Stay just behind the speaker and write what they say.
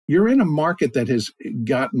you're in a market that has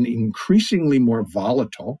gotten increasingly more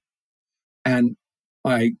volatile. And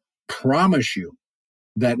I promise you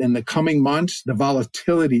that in the coming months, the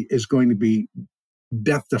volatility is going to be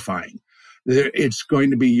death-defying. It's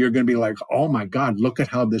going to be, you're going to be like, oh my God, look at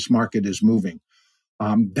how this market is moving.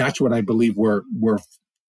 That's what I believe we're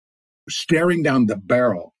staring down the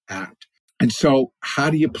barrel at. And so how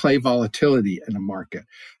do you play volatility in a market?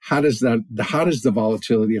 How does the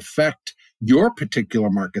volatility affect your particular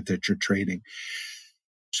market that you're trading?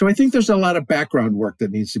 So I think there's a lot of background work that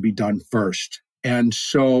needs to be done first. And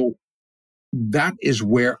so that is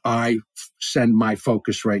where I send my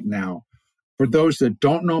focus right now. For those that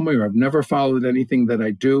don't know me or have never followed anything that I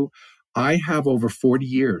do, I have over 40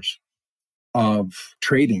 years of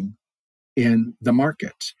trading in the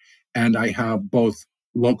markets. And I have both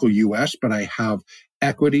local US, but I have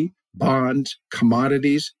equity, bonds,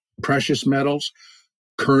 commodities, precious metals,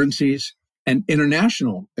 currencies, and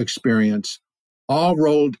international experience all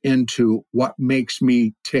rolled into what makes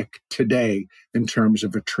me tick today in terms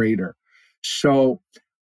of a trader. So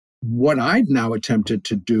what I've now attempted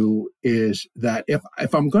to do is that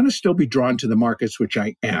if I'm going to still be drawn to the markets, which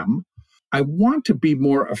I am, I want to be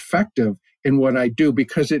more effective in what I do,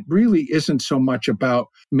 because it really isn't so much about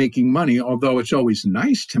making money, although it's always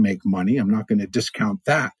nice to make money. I'm not going to discount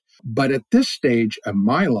that. But at this stage of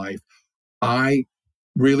my life, I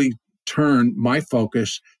really turn my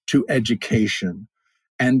focus to education.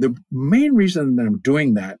 And the main reason that I'm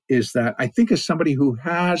doing that is that I think as somebody who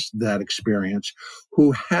has that experience,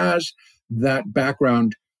 who has that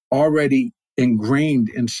background already ingrained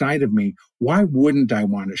inside of me, why wouldn't I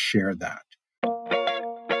want to share that?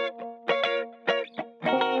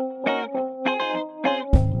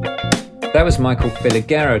 That was Michael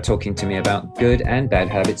Filighera talking to me about good and bad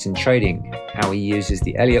habits in trading, how he uses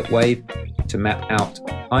the Elliot wave to map out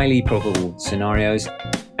highly probable scenarios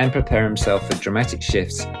and prepare himself for dramatic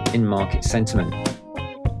shifts in market sentiment.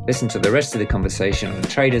 Listen to the rest of the conversation on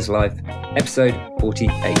Trader's Life, episode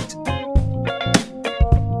 48.